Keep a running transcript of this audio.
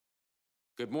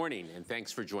Good morning, and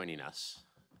thanks for joining us.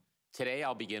 Today,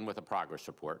 I'll begin with a progress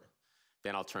report,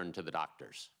 then I'll turn to the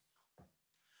doctors.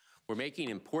 We're making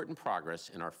important progress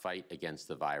in our fight against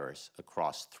the virus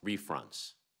across three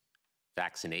fronts: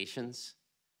 vaccinations,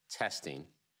 testing,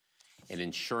 and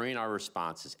ensuring our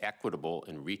response is equitable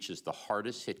and reaches the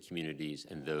hardest hit communities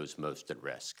and those most at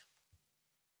risk.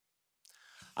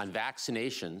 On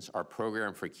vaccinations, our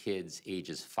program for kids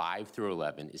ages 5 through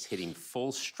 11 is hitting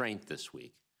full strength this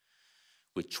week,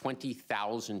 with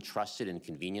 20,000 trusted and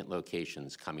convenient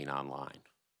locations coming online.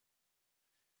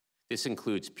 This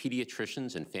includes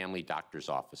pediatricians and family doctors'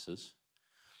 offices,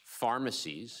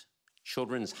 pharmacies,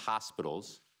 children's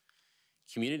hospitals,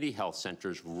 community health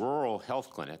centers, rural health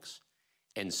clinics,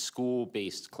 and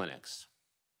school-based clinics.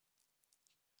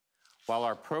 While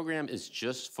our program is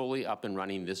just fully up and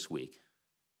running this week,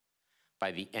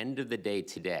 by the end of the day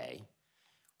today,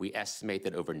 we estimate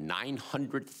that over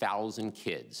 900,000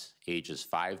 kids ages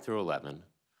 5 through 11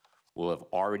 will have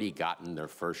already gotten their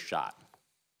first shot.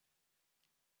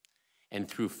 And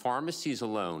through pharmacies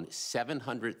alone,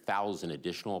 700,000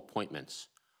 additional appointments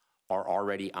are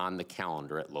already on the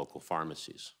calendar at local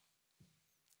pharmacies.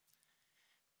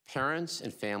 Parents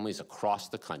and families across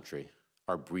the country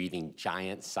are breathing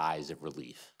giant sighs of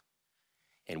relief,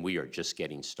 and we are just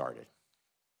getting started.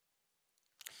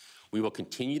 We will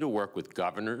continue to work with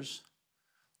governors,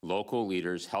 local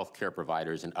leaders, healthcare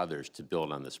providers, and others to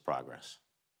build on this progress.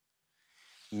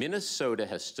 Minnesota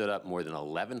has stood up more than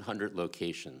 1,100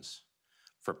 locations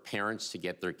for parents to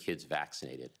get their kids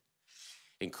vaccinated,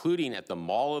 including at the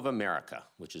Mall of America,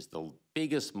 which is the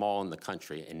biggest mall in the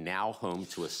country and now home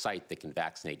to a site that can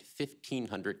vaccinate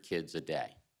 1,500 kids a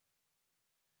day.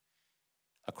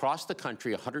 Across the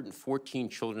country, 114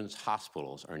 children's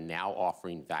hospitals are now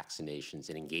offering vaccinations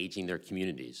and engaging their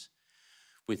communities,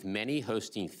 with many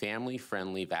hosting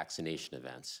family-friendly vaccination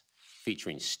events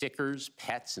featuring stickers,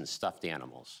 pets, and stuffed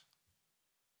animals.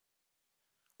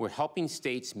 We're helping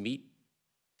states meet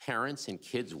parents and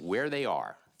kids where they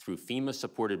are through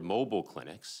FEMA-supported mobile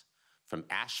clinics from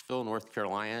Asheville, North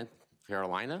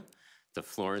Carolina to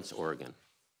Florence, Oregon.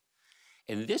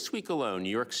 And this week alone, New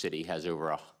York City has over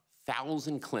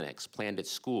 1,000 clinics planned at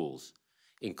schools,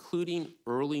 including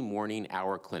early morning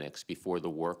hour clinics before the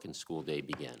work and school day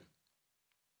begin.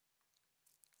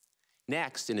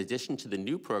 Next, in addition to the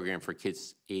new program for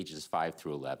kids ages 5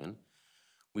 through 11,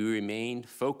 we remain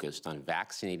focused on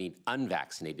vaccinating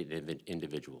unvaccinated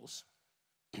individuals.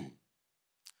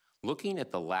 Looking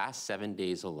at the last 7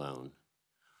 days alone,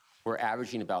 we're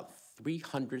averaging about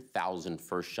 300,000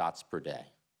 first shots per day.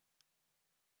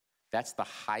 That's the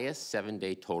highest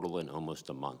 7-day total in almost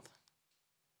a month.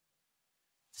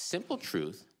 The simple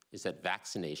truth is that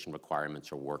vaccination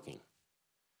requirements are working.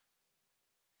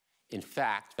 In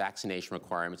fact, vaccination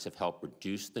requirements have helped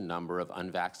reduce the number of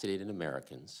unvaccinated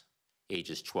Americans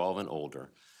ages 12 and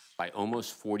older by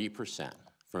almost 40%,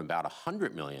 from about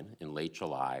 100 million in late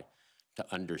July to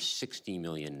under 60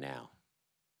 million now.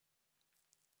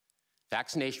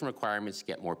 Vaccination requirements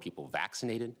get more people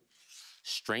vaccinated,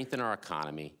 strengthen our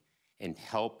economy, and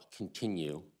help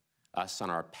continue us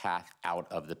on our path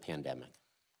out of the pandemic.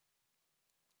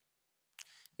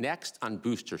 Next, on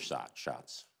booster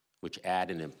shots, which add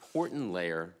an important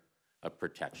layer of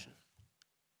protection.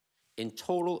 In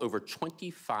total, over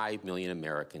 25 million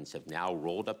Americans have now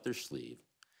rolled up their sleeve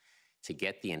to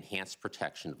get the enhanced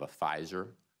protection of a Pfizer,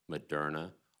 Moderna,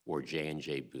 or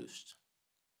J&J boost.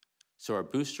 So our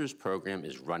boosters program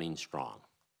is running strong.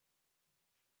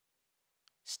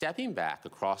 Stepping back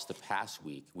across the past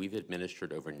week, we've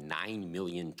administered over 9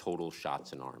 million total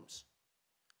shots in arms.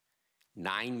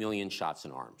 9 million shots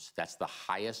in arms. That's the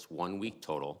highest one-week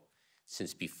total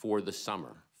since before the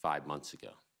summer 5 months ago.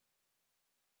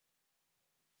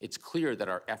 It's clear that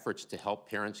our efforts to help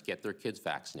parents get their kids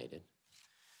vaccinated,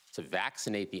 to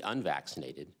vaccinate the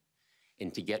unvaccinated,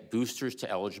 and to get boosters to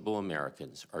eligible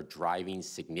Americans are driving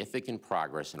significant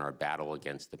progress in our battle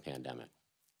against the pandemic.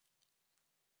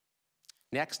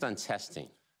 Next, on testing.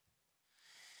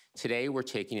 Today, we're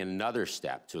taking another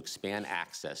step to expand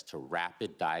access to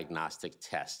rapid diagnostic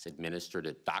tests administered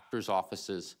at doctors'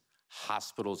 offices,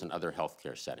 hospitals, and other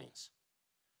healthcare settings.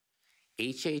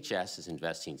 HHS is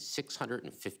investing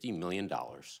 $650 million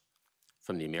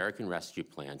from the American Rescue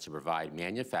Plan to provide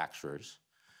manufacturers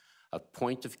of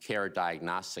point-of-care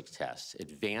diagnostic tests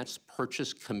advanced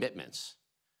purchase commitments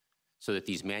so that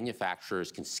these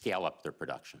manufacturers can scale up their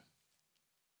production.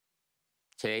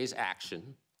 Today's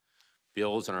action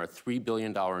builds on our $3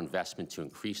 billion investment to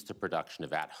increase the production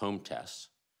of at-home tests,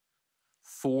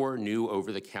 4 new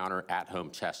over-the-counter at-home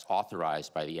tests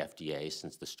authorized by the FDA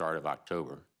since the start of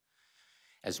October,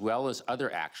 as well as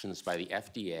other actions by the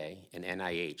FDA and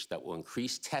NIH that will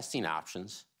increase testing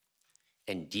options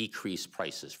and decrease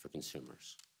prices for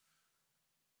consumers.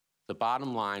 The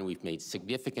bottom line, we've made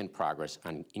significant progress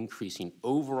on increasing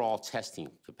overall testing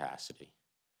capacity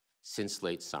since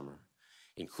late summer,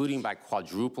 including by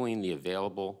quadrupling the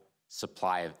available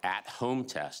supply of at-home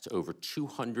tests to over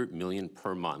 200 million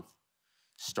per month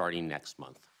starting next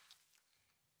month.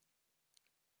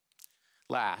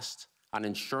 Last, on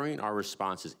ensuring our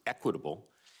response is equitable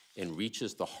and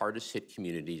reaches the hardest hit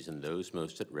communities and those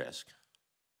most at risk.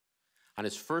 On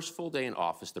his first full day in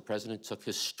office, the President took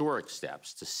historic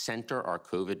steps to center our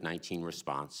COVID-19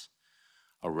 response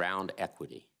around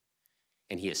equity,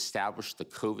 and he established the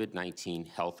COVID-19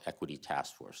 Health Equity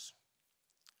Task Force.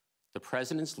 The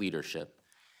President's leadership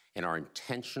and our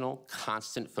intentional,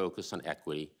 constant focus on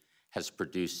equity has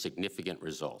produced significant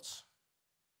results.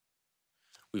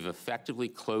 We've effectively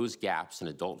closed gaps in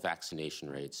adult vaccination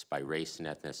rates by race and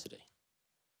ethnicity.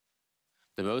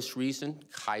 The most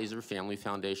recent Kaiser Family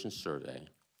Foundation survey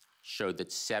showed that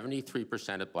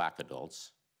 73% of Black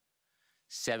adults,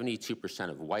 72%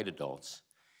 of white adults,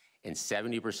 and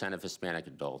 70% of Hispanic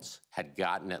adults had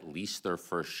gotten at least their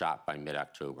first shot by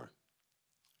mid-October.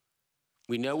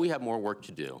 We know we have more work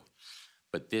to do,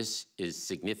 but this is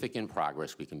significant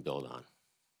progress we can build on.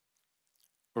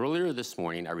 Earlier this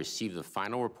morning, I received the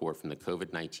final report from the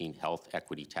COVID-19 Health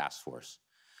Equity Task Force,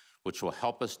 which will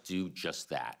help us do just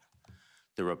that.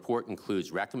 The report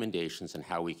includes recommendations on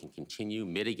how we can continue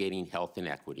mitigating health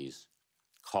inequities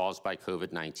caused by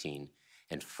COVID-19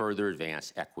 and further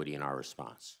advance equity in our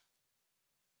response.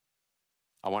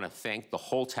 I want to thank the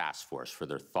whole task force for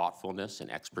their thoughtfulness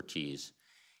and expertise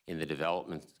in the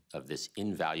development of this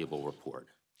invaluable report.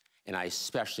 And I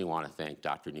especially want to thank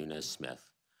Dr. Nunez-Smith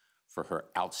for her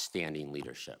outstanding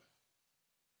leadership.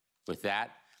 With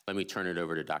that, let me turn it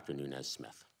over to Dr.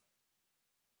 Nunez-Smith.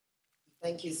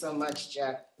 Thank you so much,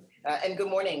 Jeff. And good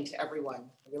morning to everyone.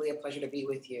 Really a pleasure to be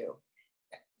with you.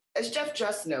 As Jeff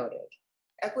just noted,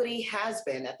 equity has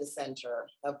been at the center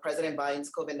of President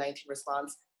Biden's COVID-19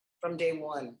 response from day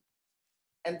one.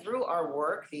 And through our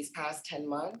work these past 10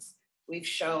 months, we've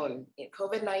shown in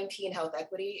COVID-19 health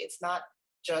equity, it's not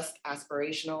just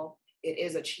aspirational, it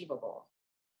is achievable.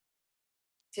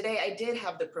 Today, I did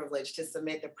have the privilege to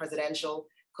submit the Presidential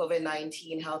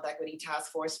COVID-19 Health Equity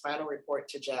Task Force final report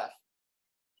to Jeff.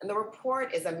 And the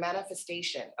report is a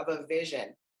manifestation of a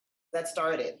vision that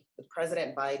started with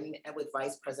President Biden and with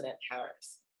Vice President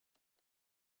Harris.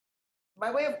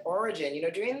 By way of origin,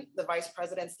 during the Vice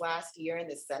President's last year in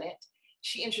the Senate,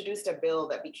 she introduced a bill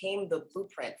that became the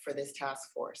blueprint for this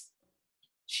task force.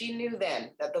 She knew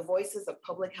then that the voices of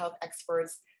public health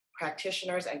experts,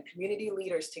 practitioners, and community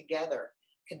leaders together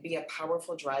could be a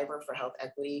powerful driver for health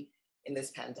equity in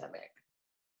this pandemic.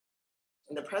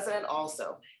 And the President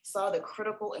also saw the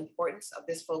critical importance of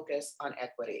this focus on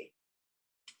equity.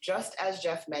 Just as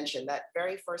Jeff mentioned, that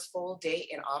very first full day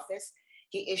in office,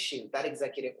 he issued that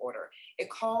executive order. It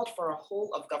called for a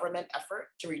whole of government effort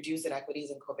to reduce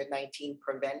inequities in COVID-19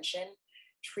 prevention,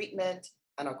 treatment,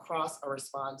 and across our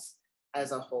response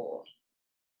as a whole.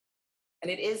 And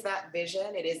it is that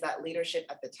vision, it is that leadership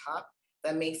at the top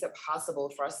that makes it possible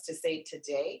for us to say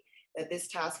today that this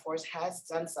task force has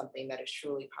done something that is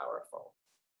truly powerful.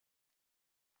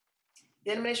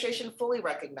 The administration fully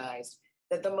recognized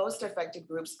that the most affected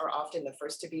groups are often the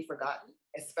first to be forgotten,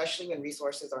 especially when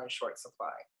resources are in short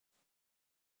supply.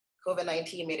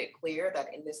 COVID-19 made it clear that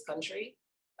in this country,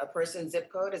 a person's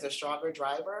zip code is a stronger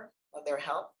driver of their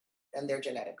health than their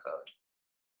genetic code.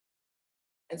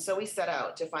 And so we set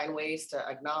out to find ways to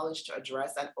acknowledge, to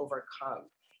address, and overcome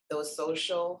those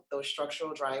social, those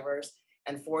structural drivers,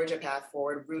 and forge a path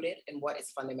forward rooted in what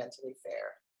is fundamentally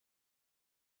fair.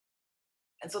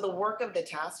 And so the work of the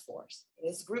task force,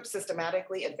 this group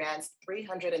systematically advanced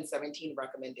 317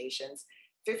 recommendations.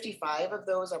 55 of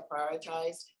those are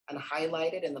prioritized and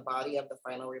highlighted in the body of the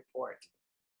final report,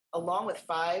 along with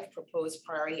 5 proposed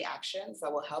priority actions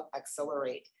that will help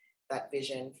accelerate that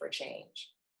vision for change.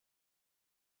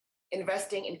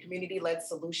 Investing in community-led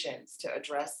solutions to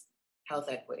address health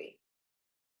equity.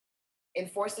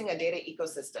 Enforcing a data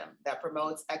ecosystem that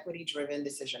promotes equity-driven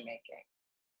decision-making.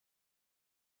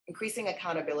 Increasing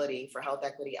accountability for health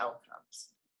equity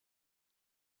outcomes.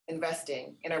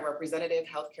 Investing in a representative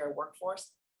healthcare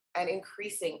workforce and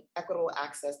increasing equitable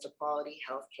access to quality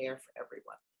healthcare for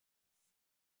everyone.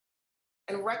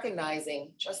 And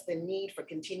recognizing just the need for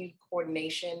continued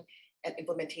coordination and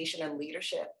implementation and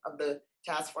leadership of the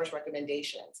task force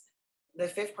recommendations. The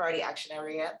 5th priority action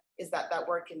area is that that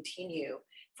work continue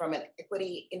from an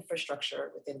equity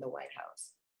infrastructure within the White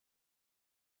House.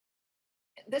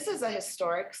 This is a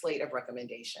historic slate of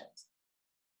recommendations,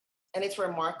 and it's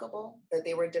remarkable that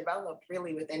they were developed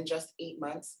really within just 8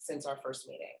 months since our first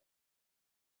meeting.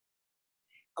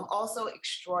 I'm also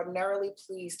extraordinarily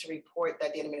pleased to report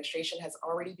that the administration has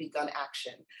already begun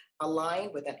action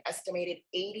aligned with an estimated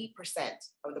 80%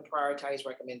 of the prioritized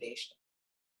recommendation.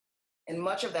 And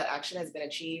much of that action has been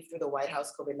achieved through the White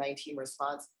House COVID-19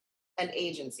 response and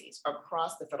agencies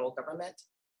across the federal government,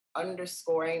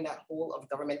 underscoring that whole of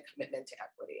government commitment to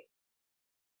equity.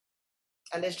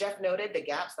 And as Jeff noted, the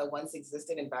gaps that once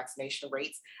existed in vaccination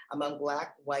rates among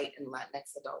Black, white, and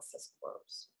Latinx adults has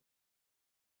closed.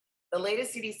 The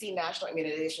latest CDC National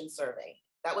Immunization Survey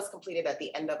that was completed at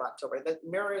the end of October that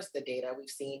mirrors the data we've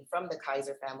seen from the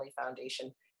Kaiser Family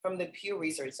Foundation, from the Pew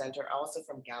Research Center, also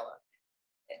from Gallup.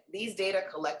 These data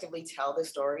collectively tell the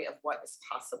story of what is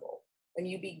possible when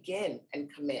you begin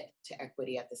and commit to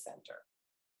equity at the center.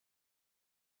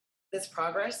 This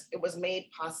progress, it was made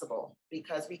possible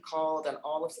because we called on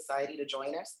all of society to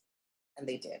join us, and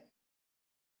they did.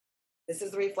 This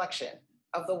is the reflection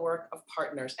of the work of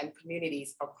partners and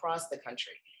communities across the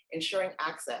country, ensuring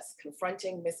access,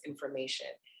 confronting misinformation,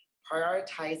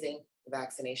 prioritizing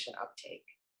vaccination uptake.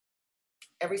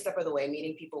 Every step of the way,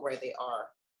 meeting people where they are,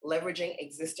 leveraging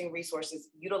existing resources,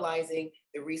 utilizing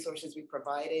the resources we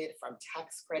provided, from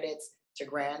tax credits to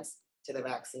grants to the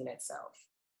vaccine itself.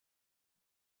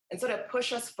 And so to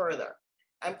push us further,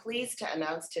 I'm pleased to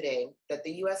announce today that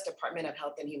the US Department of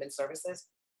Health and Human Services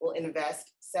will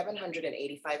invest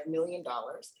 $785 million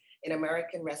in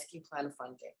American Rescue Plan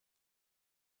funding.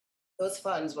 Those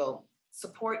funds will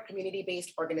support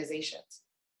community-based organizations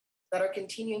that are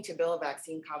continuing to build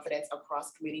vaccine confidence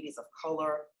across communities of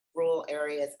color, rural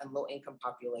areas, and low-income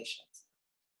populations.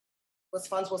 Those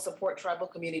funds will support tribal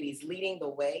communities leading the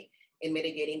way in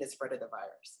mitigating the spread of the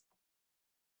virus.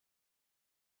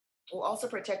 We'll also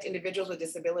protect individuals with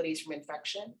disabilities from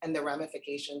infection and the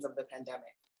ramifications of the pandemic.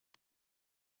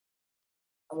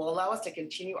 And will allow us to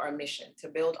continue our mission to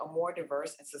build a more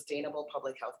diverse and sustainable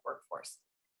public health workforce,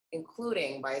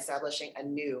 including by establishing a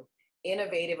new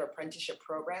innovative apprenticeship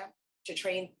program to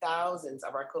train thousands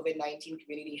of our COVID-19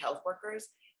 community health workers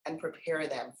and prepare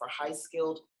them for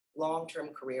high-skilled, long-term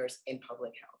careers in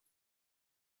public health.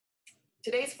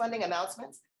 Today's funding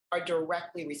announcements are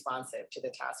directly responsive to the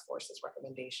task force's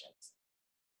recommendations.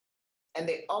 And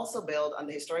they also build on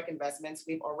the historic investments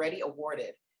we've already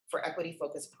awarded for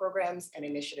equity-focused programs and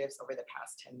initiatives over the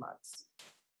past 10 months.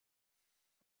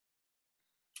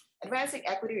 Advancing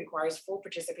equity requires full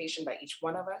participation by each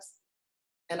one of us.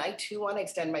 And I too want to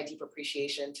extend my deep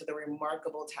appreciation to the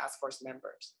remarkable task force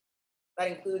members. That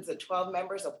includes the 12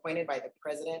 members appointed by the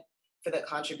president for the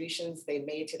contributions they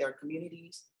made to their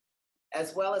communities,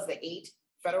 as well as the 8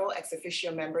 federal ex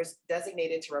officio members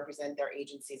designated to represent their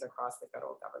agencies across the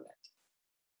federal government.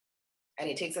 And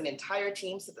it takes an entire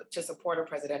team to support a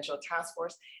presidential task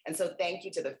force. And so thank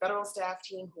you to the federal staff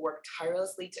team who worked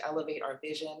tirelessly to elevate our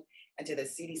vision, and to the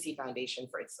CDC Foundation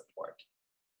for its support.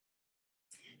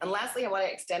 And lastly, I want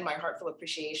to extend my heartfelt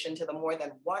appreciation to the more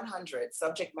than 100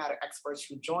 subject matter experts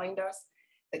who joined us,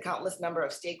 the countless number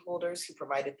of stakeholders who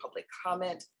provided public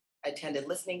comment, attended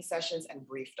listening sessions, and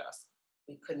briefed us.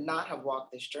 We could not have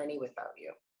walked this journey without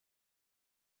you.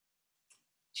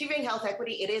 Achieving health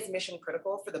equity, it is mission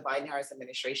critical for the Biden-Harris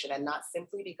administration, and not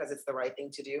simply because it's the right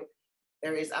thing to do.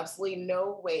 There is absolutely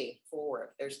no way forward.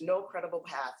 There's no credible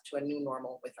path to a new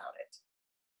normal without it.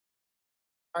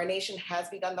 Our nation has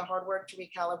begun the hard work to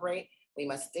recalibrate. We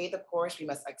must stay the course. We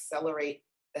must accelerate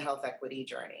the health equity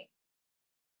journey.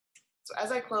 So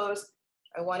as I close,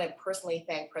 I want to personally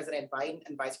thank President Biden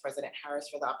and Vice President Harris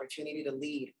for the opportunity to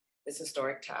lead this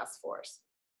historic task force.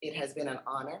 It has been an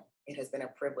honor. It has been a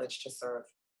privilege to serve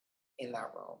in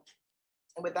that role.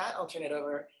 And with that, I'll turn it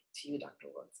over to you, Dr.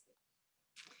 Woods.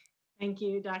 Thank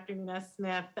you, Dr.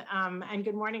 Smith, and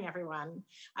good morning, everyone.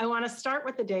 I want to start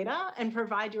with the data and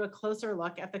provide you a closer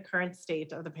look at the current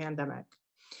state of the pandemic.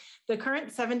 The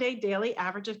current 7-day daily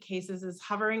average of cases is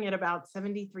hovering at about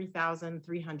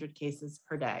 73,300 cases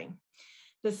per day.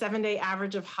 The 7-day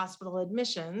average of hospital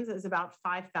admissions is about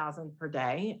 5,000 per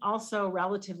day, also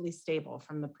relatively stable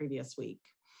from the previous week.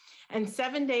 And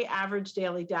 7-day average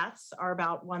daily deaths are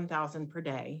about 1,000 per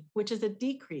day, which is a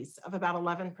decrease of about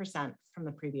 11% from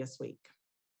the previous week.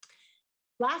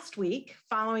 Last week,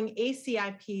 following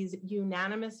ACIP's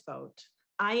unanimous vote,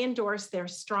 I endorsed their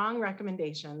strong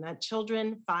recommendation that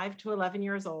children 5 to 11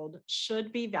 years old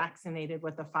should be vaccinated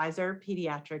with the Pfizer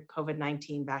pediatric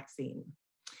COVID-19 vaccine.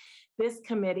 This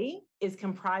committee is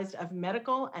comprised of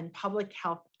medical and public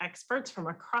health experts from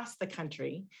across the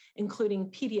country,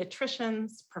 including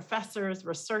pediatricians, professors,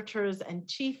 researchers, and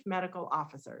chief medical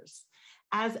officers.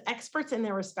 As experts in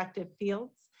their respective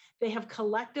fields, they have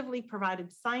collectively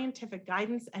provided scientific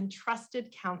guidance and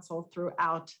trusted counsel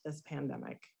throughout this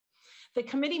pandemic. The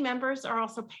committee members are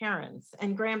also parents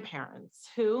and grandparents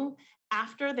who,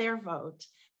 after their vote,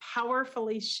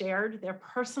 powerfully shared their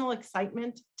personal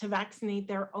excitement to vaccinate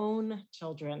their own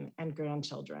children and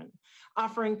grandchildren,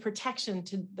 offering protection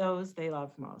to those they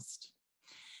love most.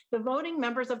 The voting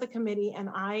members of the committee and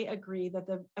I agree that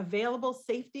the available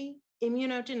safety,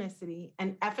 immunogenicity,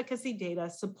 and efficacy data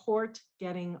support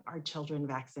getting our children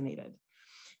vaccinated.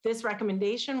 This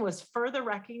recommendation was further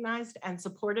recognized and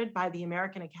supported by the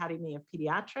American Academy of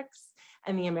Pediatrics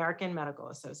and the American Medical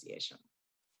Association.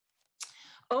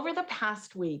 Over the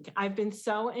past week, I've been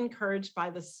so encouraged by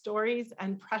the stories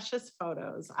and precious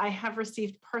photos I have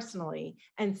received personally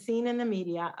and seen in the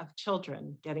media of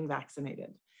children getting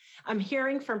vaccinated. I'm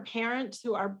hearing from parents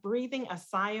who are breathing a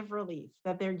sigh of relief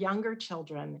that their younger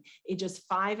children, ages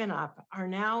 5 and up, are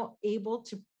now able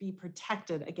to be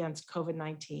protected against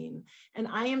COVID-19. And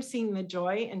I am seeing the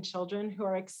joy in children who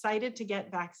are excited to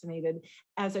get vaccinated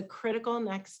as a critical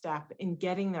next step in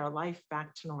getting their life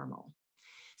back to normal.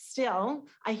 Still,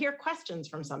 I hear questions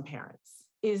from some parents.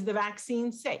 Is the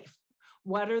vaccine safe?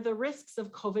 What are the risks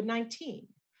of COVID-19?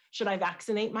 Should I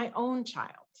vaccinate my own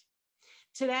child?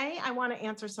 Today, I want to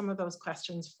answer some of those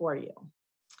questions for you.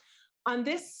 On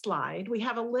this slide, we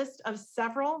have a list of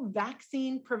several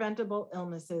vaccine-preventable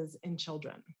illnesses in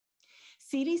children.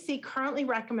 CDC currently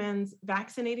recommends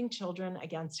vaccinating children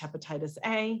against hepatitis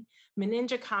A,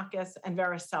 meningococcus, and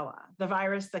varicella, the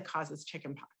virus that causes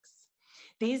chickenpox.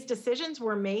 These decisions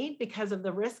were made because of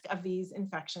the risk of these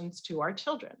infections to our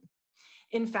children.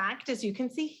 In fact, as you can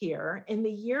see here, in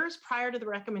the years prior to the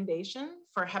recommendation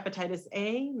for hepatitis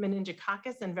A,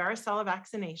 meningococcus, and varicella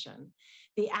vaccination,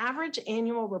 the average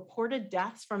annual reported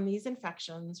deaths from these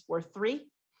infections were 3,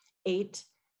 8,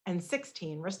 and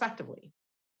 16, respectively.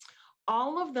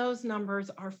 All of those numbers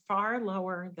are far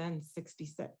lower than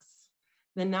 66,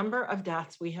 the number of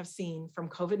deaths we have seen from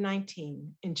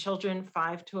COVID-19 in children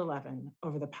 5 to 11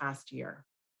 over the past year.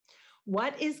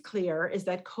 What is clear is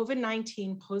that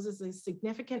COVID-19 poses a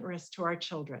significant risk to our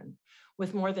children,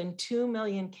 with more than 2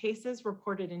 million cases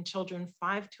reported in children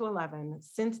 5 to 11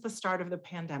 since the start of the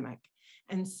pandemic,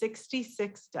 and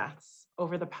 66 deaths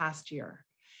over the past year,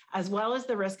 as well as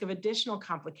the risk of additional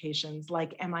complications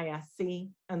like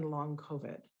MIS-C and long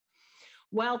COVID.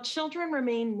 While children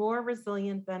remain more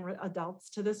resilient than adults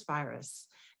to this virus,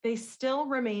 they still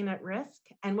remain at risk,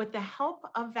 and with the help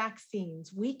of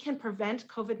vaccines, we can prevent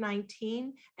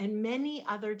COVID-19 and many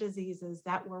other diseases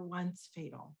that were once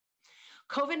fatal.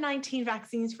 COVID-19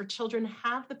 vaccines for children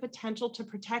have the potential to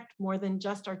protect more than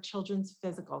just our children's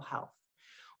physical health.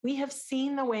 We have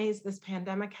seen the ways this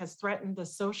pandemic has threatened the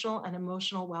social and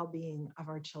emotional well-being of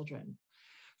our children.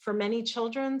 For many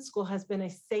children, school has been a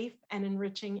safe and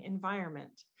enriching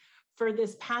environment. For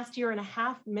this past year and a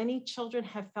half, many children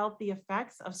have felt the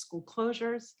effects of school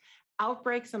closures,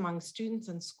 outbreaks among students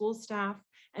and school staff,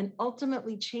 and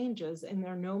ultimately changes in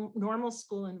their normal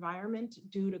school environment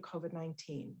due to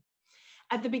COVID-19.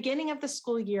 At the beginning of the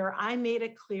school year, I made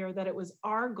it clear that it was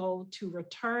our goal to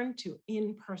return to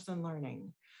in-person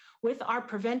learning. With our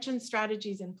prevention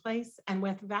strategies in place and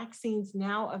with vaccines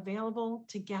now available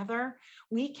together,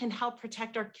 we can help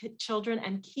protect our children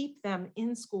and keep them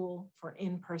in school for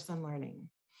in-person learning.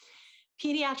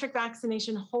 Pediatric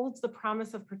vaccination holds the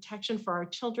promise of protection for our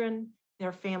children,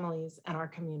 their families, and our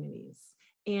communities.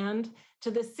 And to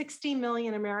the 60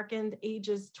 million Americans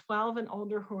ages 12 and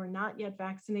older who are not yet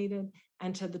vaccinated,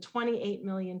 and to the 28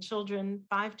 million children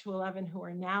 5 to 11 who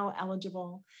are now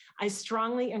eligible, I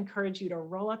strongly encourage you to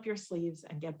roll up your sleeves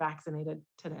and get vaccinated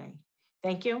today.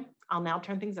 Thank you. I'll now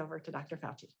turn things over to Dr.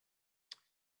 Fauci.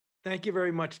 Thank you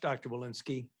very much, Dr.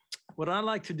 Walensky. What I'd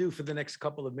like to do for the next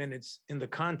couple of minutes in the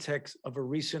context of a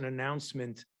recent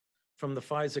announcement from the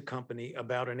Pfizer company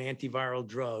about an antiviral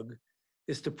drug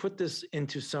is to put this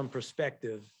into some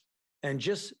perspective and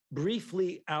just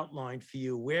briefly outline for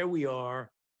you where we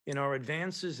are in our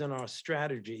advances and our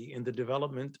strategy in the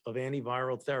development of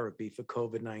antiviral therapy for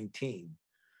COVID-19.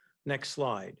 Next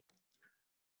slide.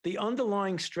 The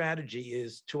underlying strategy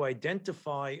is to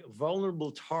identify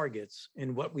vulnerable targets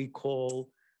in what we call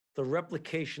the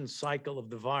replication cycle of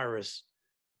the virus,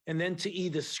 and then to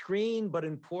either screen, but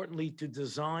importantly, to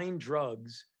design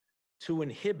drugs to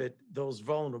inhibit those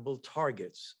vulnerable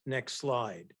targets. Next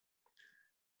slide.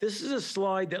 This is a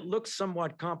slide that looks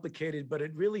somewhat complicated, but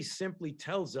it really simply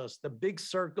tells us the big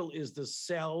circle is the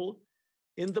cell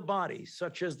in the body,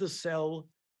 such as the cell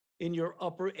in your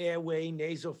upper airway,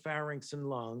 nasopharynx, and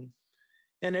lung.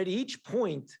 And at each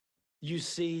point, you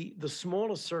see the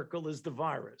smaller circle is the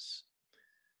virus.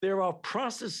 there are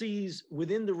processes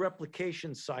within the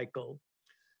replication cycle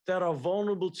that are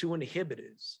vulnerable to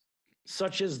inhibitors,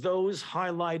 such as those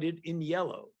highlighted in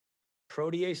yellow: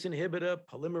 protease inhibitor,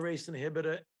 polymerase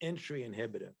inhibitor, entry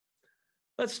inhibitor.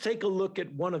 Let's take a look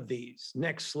at one of these.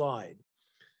 Next slide.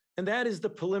 And that is the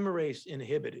polymerase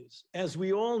inhibitors. As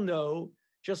we all know,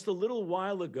 just a little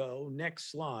while ago,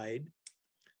 next slide,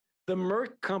 the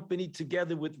Merck company,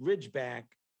 together with Ridgeback,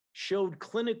 showed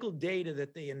clinical data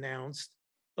that they announced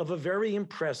of a very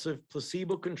impressive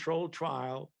placebo-controlled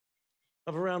trial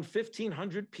of around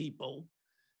 1,500 people,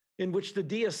 in which the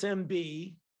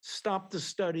DSMB stopped the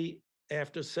study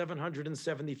after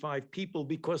 775 people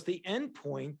because the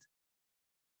endpoint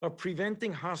of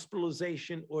preventing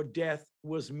hospitalization or death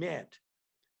was met,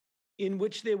 in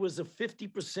which there was a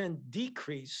 50%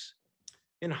 decrease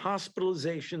in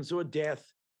hospitalizations or death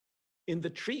in the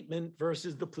treatment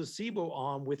versus the placebo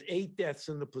arm, with 8 deaths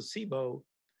in the placebo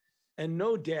and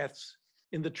no deaths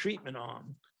in the treatment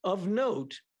arm. Of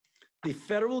note, the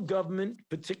federal government,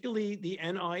 particularly the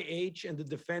NIH and the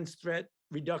Defense Threat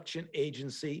Reduction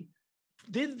Agency,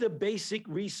 did the basic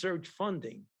research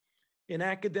funding in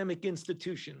academic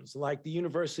institutions like the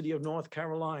University of North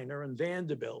Carolina and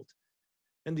Vanderbilt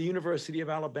and the University of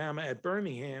Alabama at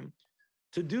Birmingham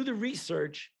to do the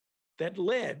research that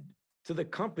led to the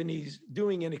companies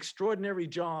doing an extraordinary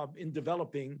job in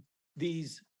developing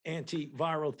these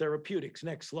antiviral therapeutics.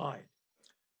 Next slide.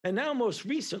 And now, most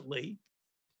recently,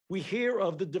 we hear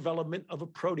of the development of a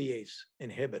protease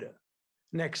inhibitor.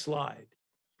 Next slide.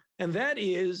 And that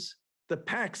is the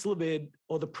Paxlovid,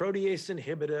 or the protease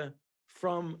inhibitor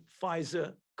from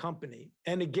Pfizer company.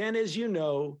 And again, as you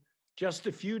know, just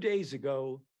a few days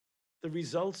ago, the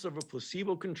results of a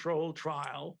placebo-controlled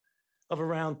trial of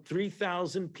around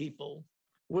 3,000 people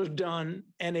was done,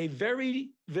 and a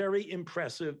very, very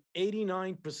impressive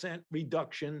 89%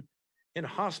 reduction in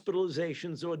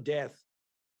hospitalizations or death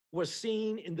was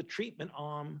seen in the treatment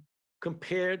arm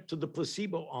compared to the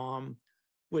placebo arm,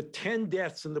 with 10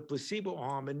 deaths in the placebo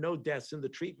arm and no deaths in the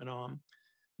treatment arm.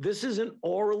 This is an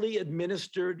orally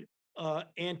administered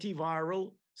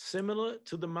antiviral similar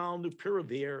to the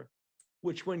molnupiravir,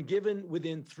 which, when given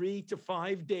within 3 to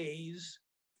 5 days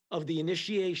of the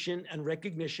initiation and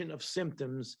recognition of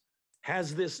symptoms,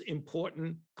 has this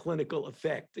important clinical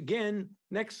effect. Again,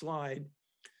 next slide.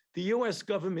 The US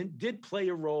government did play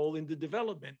a role in the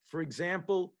development. For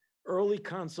example, early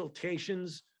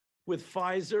consultations with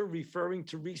Pfizer, referring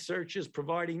to researchers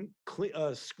providing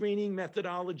screening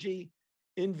methodology,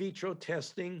 in vitro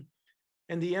testing,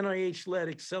 and the NIH-led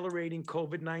Accelerating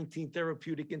COVID-19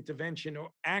 Therapeutic Intervention, or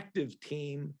ACTIVE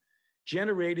team,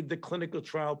 generated the clinical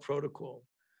trial protocol.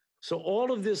 So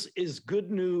all of this is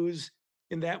good news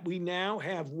in that we now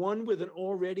have one with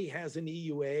already has an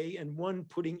EUA and one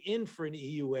putting in for an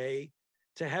EUA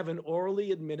to have an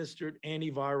orally administered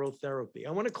antiviral therapy.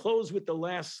 I want to close with the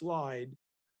last slide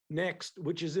next,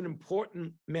 which is an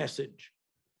important message.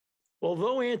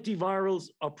 Although antivirals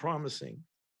are promising,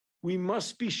 we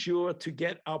must be sure to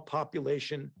get our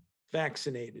population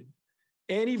vaccinated.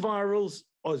 Antivirals,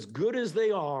 as good as they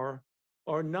are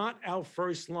not our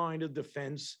first line of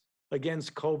defense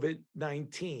against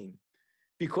COVID-19,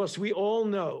 because we all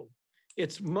know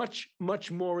it's much,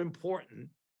 much more important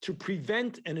to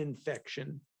prevent an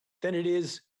infection than it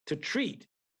is to treat.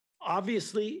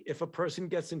 Obviously, if a person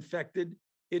gets infected,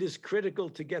 it is critical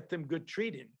to get them good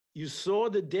treated. You saw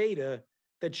the data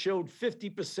that showed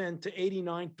 50% to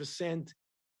 89%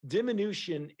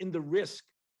 diminution in the risk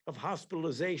of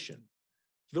hospitalization.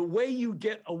 The way you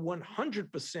get a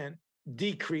 100%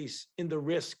 decrease in the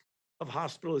risk of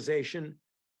hospitalization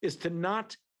is to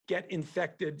not get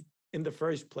infected in the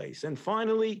first place. And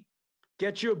finally,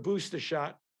 get your booster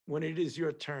shot when it is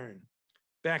your turn.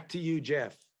 Back to you,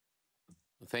 Jeff.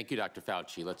 Well, thank you, Dr.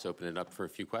 Fauci. Let's open it up for a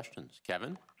few questions.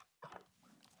 Kevin?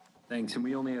 Thanks, and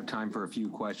we only have time for a few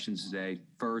questions today.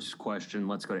 First question,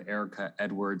 let's go to Erica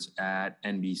Edwards at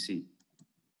NBC.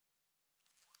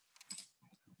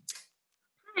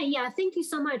 Hi, yeah, thank you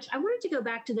so much. I wanted to go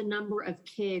back to the number of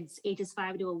kids ages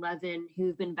 5 to 11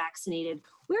 who've been vaccinated.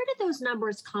 Where did those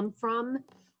numbers come from?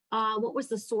 What was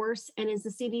the source? And is the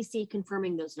CDC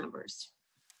confirming those numbers?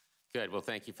 Good. Well,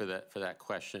 thank you for that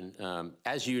question.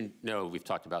 As you know, we've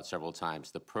talked about several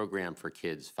times, the program for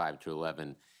kids 5 to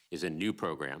 11 is a new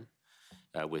program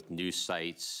with new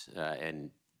sites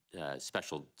and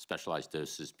specialized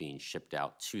doses being shipped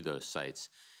out to those sites.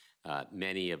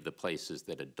 Many of the places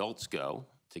that adults go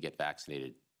to get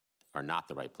vaccinated are not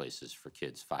the right places for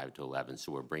kids 5 to 11.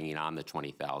 So we're bringing on the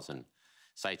 20,000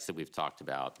 sites that we've talked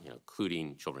about,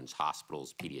 including children's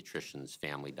hospitals, pediatricians,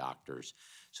 family doctors.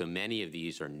 So many of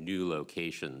these are new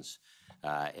locations,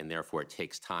 and therefore it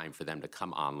takes time for them to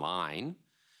come online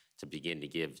to begin to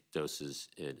give doses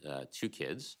to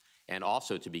kids, and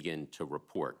also to begin to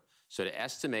report. So to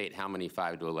estimate how many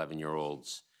 5 to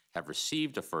 11-year-olds have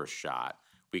received a first shot,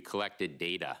 we collected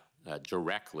data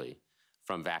directly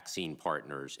from vaccine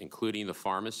partners, including the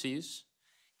pharmacies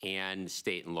and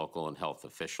state and local and health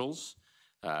officials.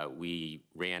 We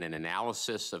ran an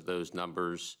analysis of those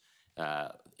numbers,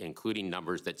 including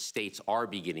numbers that states are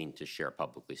beginning to share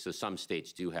publicly. So some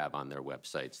states do have on their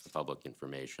websites the public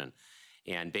information.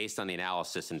 And based on the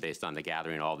analysis and based on the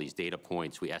gathering of all these data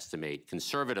points, we estimate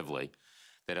conservatively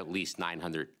that at least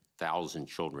 900,000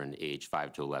 children aged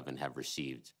 5 to 11 have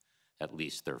received at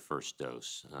least their first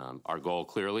dose. Our goal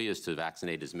clearly is to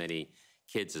vaccinate as many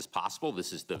kids as possible.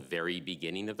 This is the very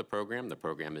beginning of the program. The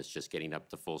program is just getting up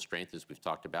to full strength, as we've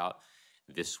talked about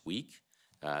this week.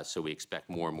 So we expect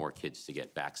more and more kids to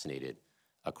get vaccinated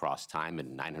across time,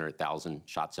 and 900,000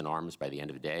 shots in arms by the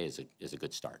end of the day is a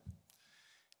good start.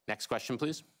 Next question,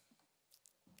 please.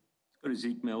 Let's go to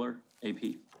Zeke Miller,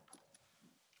 AP.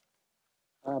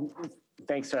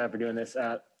 Thanks for doing this.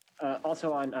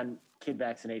 Also on kid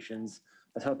vaccinations,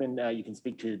 I was hoping you can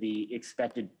speak to the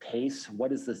expected pace.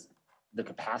 What is the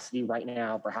capacity right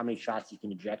now for how many shots you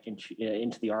can inject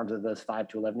into the arms of those 5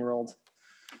 to 11-year-olds?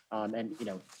 And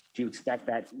do you expect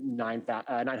that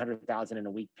 900,000 in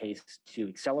a week pace to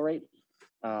accelerate?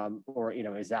 Or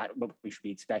is that what we should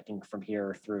be expecting from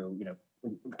here through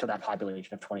to that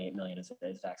population of 28 million is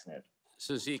vaccinated?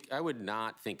 So Zeke, I would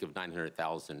not think of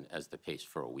 900,000 as the pace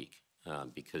for a week,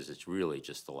 because it's really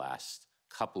just the last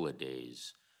couple of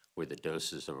days where the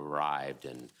doses have arrived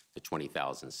and the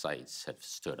 20,000 sites have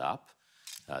stood up.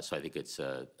 So I think it's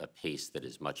a pace that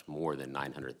is much more than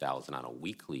 900,000 on a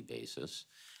weekly basis.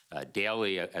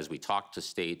 Daily, as we talk to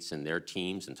states and their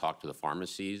teams and talk to the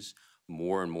pharmacies,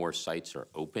 more and more sites are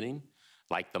opening,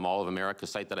 like the Mall of America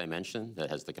site that I mentioned that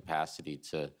has the capacity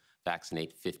to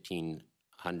vaccinate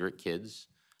 1,500 kids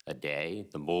a day,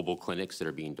 the mobile clinics that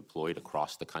are being deployed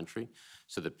across the country.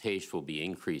 So the pace will be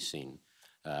increasing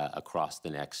across the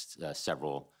next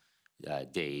several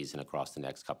days and across the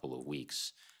next couple of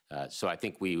weeks. So I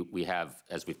think we have,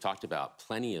 as we've talked about,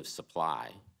 plenty of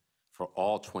supply for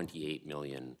all 28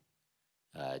 million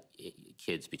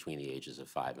kids between the ages of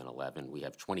 5 and 11. We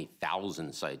have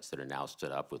 20,000 sites that are now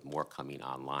stood up, with more coming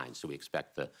online. So we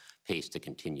expect the pace to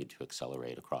continue to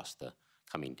accelerate across the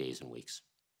coming days and weeks.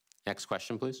 Next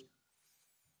question, please.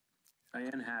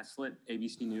 Diane Haslett,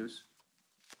 ABC News.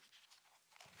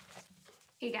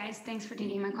 Hey guys, thanks for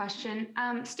taking my question.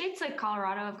 States like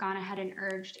Colorado have gone ahead and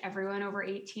urged everyone over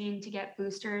 18 to get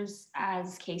boosters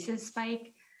as cases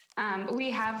spike. But we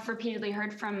have repeatedly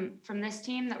heard from this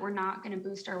team that we're not going to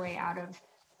boost our way out of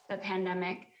the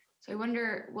pandemic. So I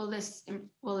wonder, will this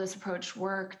approach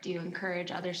work? Do you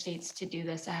encourage other states to do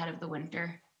this ahead of the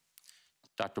winter?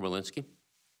 Dr. Walensky?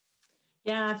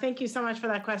 Yeah, thank you so much for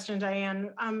that question, Diane.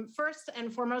 First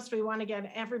and foremost, we want to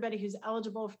get everybody who's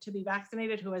eligible to be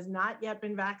vaccinated, who has not yet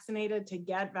been vaccinated, to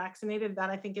get vaccinated.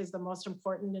 That, I think, is the most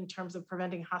important in terms of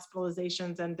preventing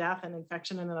hospitalizations and death and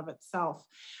infection in and of itself.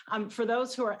 For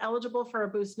those who are eligible for a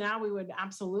boost now, we would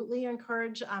absolutely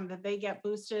encourage that they get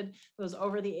boosted, those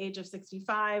over the age of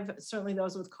 65, certainly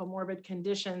those with comorbid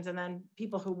conditions, and then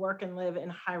people who work and live in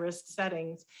high-risk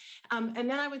settings. And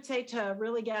then I would say to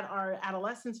really get our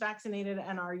adolescents vaccinated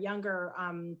and our younger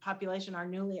population, our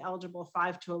newly eligible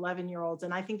 5 to 11-year-olds.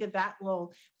 And I think that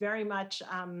will very much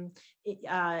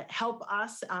help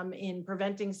us in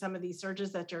preventing some of these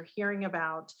surges that you're hearing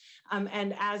about.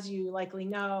 And as you likely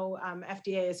know,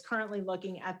 FDA is currently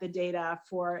looking at the data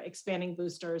for expanding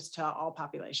boosters to all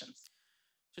populations.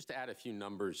 Just to add a few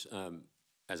numbers,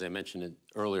 as I mentioned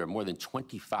earlier, more than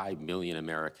 25 million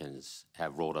Americans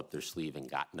have rolled up their sleeve and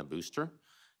gotten a booster.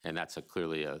 And that's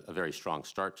clearly a very strong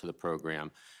start to the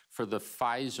program. For the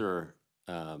Pfizer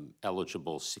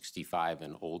eligible 65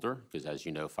 and older, because as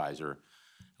you know, Pfizer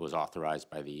was authorized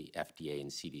by the FDA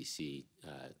and CDC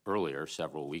earlier,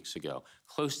 several weeks ago,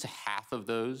 close to half of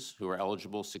those who are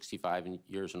eligible 65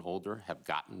 years and older have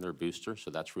gotten their booster,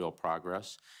 so that's real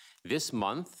progress. This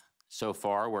month, so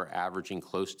far, we're averaging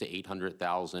close to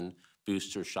 800,000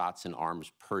 booster shots in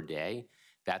arms per day.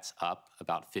 That's up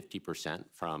about 50%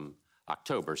 from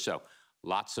October. So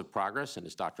lots of progress. And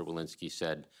as Dr. Walensky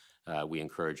said, we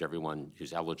encourage everyone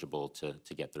who's eligible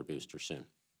to get their booster soon.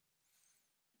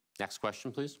 Next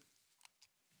question, please.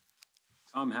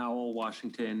 Tom Howell,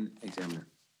 Washington Examiner.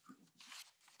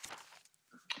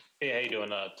 Hey, how you doing?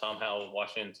 Tom Howell,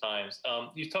 Washington Times.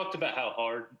 You talked about how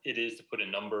hard it is to put a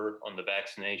number on the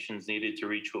vaccinations needed to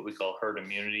reach what we call herd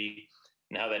immunity,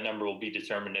 and how that number will be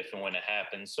determined if and when it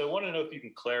happens. So I want to know if you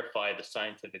can clarify the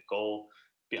scientific goal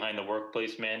behind the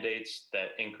workplace mandates that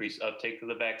increase uptake of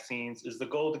the vaccines. Is the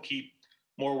goal to keep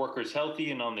more workers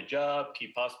healthy and on the job,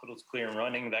 keep hospitals clear and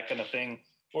running, that kind of thing?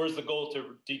 Or is the goal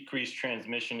to decrease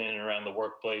transmission in and around the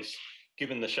workplace,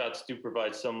 given the shots do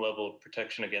provide some level of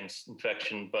protection against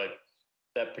infection, but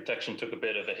that protection took a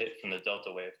bit of a hit from the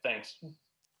Delta wave? Thanks.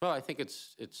 Well, I think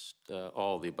it's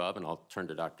all of the above, and I'll turn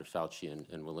to Dr. Fauci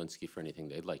and Walensky for anything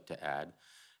they'd like to add.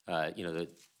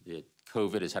 The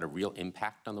COVID has had a real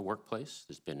impact on the workplace.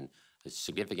 There's been a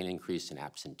significant increase in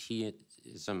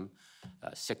absenteeism,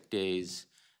 sick days,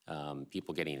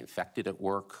 people getting infected at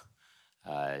work.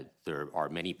 There are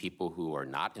many people who are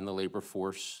not in the labor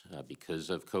force because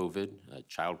of COVID,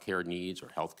 childcare needs or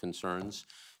health concerns.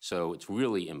 So it's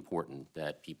really important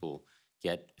that people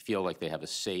feel like they have a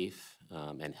safe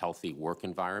and healthy work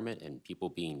environment, and people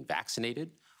being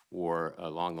vaccinated or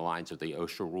along the lines of the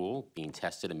OSHA rule, being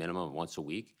tested a minimum of once a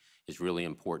week is really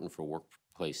important for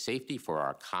workplace safety, for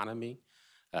our economy,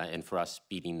 and for us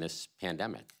beating this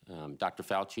pandemic. Dr.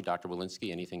 Fauci, Dr.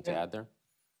 Walensky, anything to add there?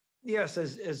 Yes,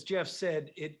 as Jeff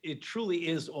said, it truly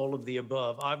is all of the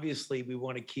above. Obviously, we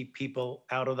want to keep people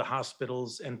out of the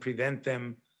hospitals and prevent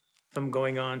them from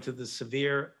going on to the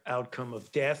severe outcome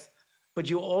of death, but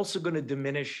you're also going to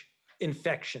diminish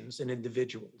infections in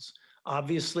individuals.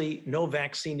 Obviously, no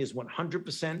vaccine is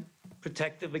 100%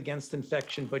 protective against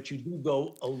infection, but you do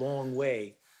go a long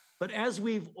way. But as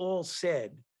we've all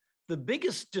said, the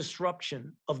biggest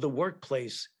disruption of the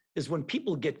workplace is when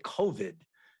people get COVID.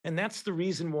 And that's the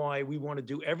reason why we want to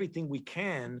do everything we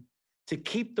can to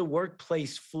keep the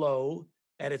workplace flow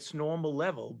at its normal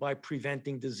level by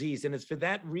preventing disease. And it's for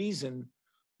that reason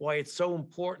why it's so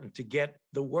important to get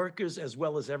the workers as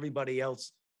well as everybody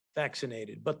else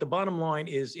vaccinated. But the bottom line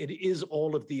is it is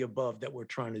all of the above that we're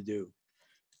trying to do.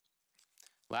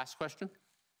 Last question.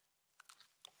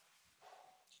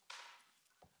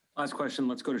 Last question,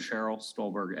 let's go to Cheryl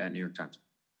Stolberg at New York Times.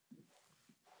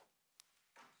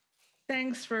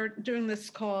 Thanks for doing this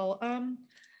call.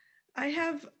 I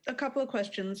have a couple of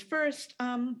questions. First,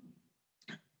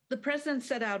 the president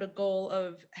set out a goal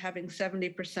of having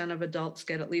 70% of adults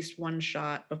get at least one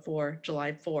shot before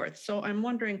July 4th. So I'm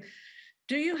wondering,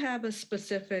 do you have a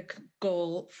specific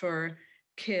goal for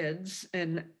kids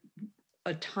and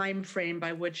a time frame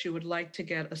by which you would like to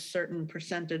get a certain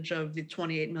percentage of the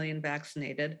 28 million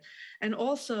vaccinated? And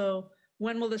also,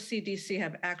 when will the CDC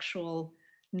have actual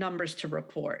numbers to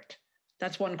report?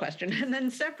 That's one question. And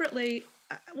then separately,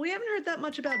 we haven't heard that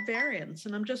much about variants,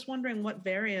 and I'm just wondering what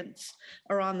variants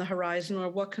are on the horizon or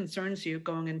what concerns you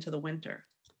going into the winter.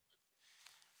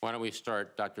 Why don't we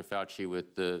start, Dr. Fauci,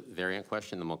 with the variant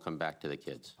question, then we'll come back to the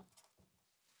kids.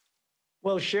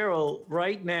 Well, Cheryl,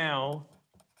 right now,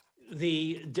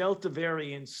 the Delta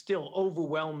variant still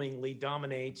overwhelmingly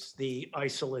dominates the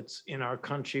isolates in our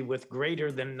country with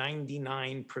greater than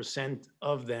 99%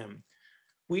 of them.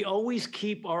 We always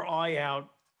keep our eye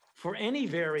out for any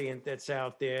variant that's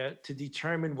out there to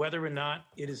determine whether or not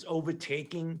it is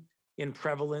overtaking in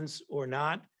prevalence or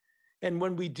not. And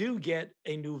when we do get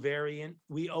a new variant,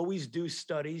 we always do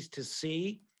studies to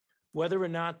see whether or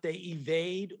not they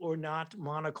evade or not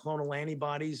monoclonal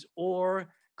antibodies or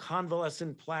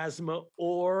convalescent plasma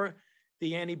or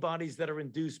the antibodies that are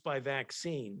induced by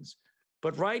vaccines.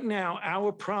 But right now,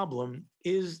 our problem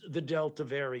is the Delta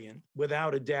variant,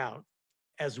 without a doubt,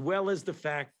 as well as the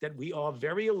fact that we are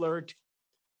very alert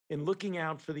in looking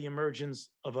out for the emergence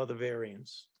of other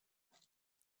variants.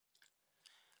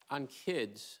 On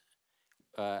kids,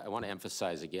 I want to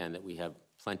emphasize again that we have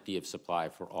plenty of supply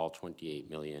for all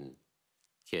 28 million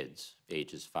kids,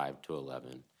 ages 5 to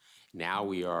 11. Now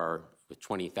we are with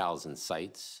 20,000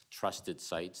 sites, trusted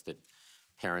sites that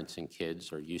parents and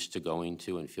kids are used to going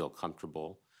to and feel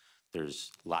comfortable.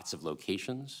 There's lots of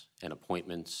locations, and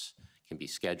appointments can be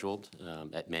scheduled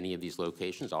at many of these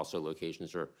locations. Also,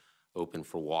 locations are open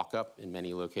for walk-up in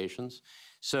many locations.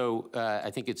 So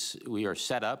I think we are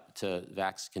set up to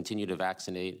continue to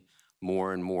vaccinate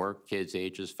more and more kids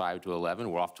ages 5 to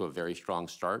 11. We're off to a very strong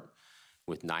start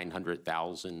with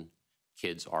 900,000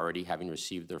 kids already having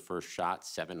received their first shot,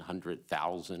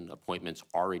 700,000 appointments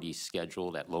already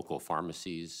scheduled at local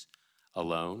pharmacies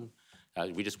alone.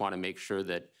 We just want to make sure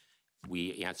that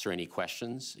we answer any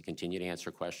questions, continue to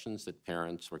answer questions that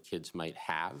parents or kids might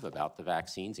have about the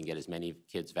vaccines and get as many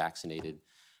kids vaccinated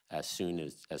as soon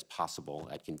as possible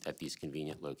at these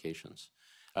convenient locations.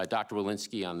 Dr.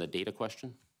 Walensky, on the data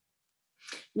question.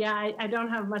 Yeah, I don't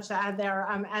have much to add there.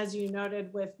 As you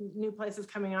noted, with new places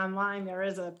coming online, there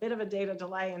is a bit of a data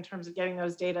delay in terms of getting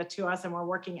those data to us, and we're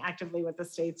working actively with the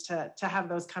states to have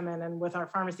those come in, and with our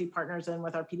pharmacy partners and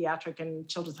with our pediatric and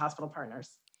children's hospital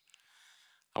partners.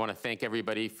 I want to thank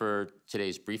everybody for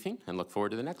today's briefing and look forward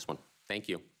to the next one. Thank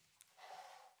you.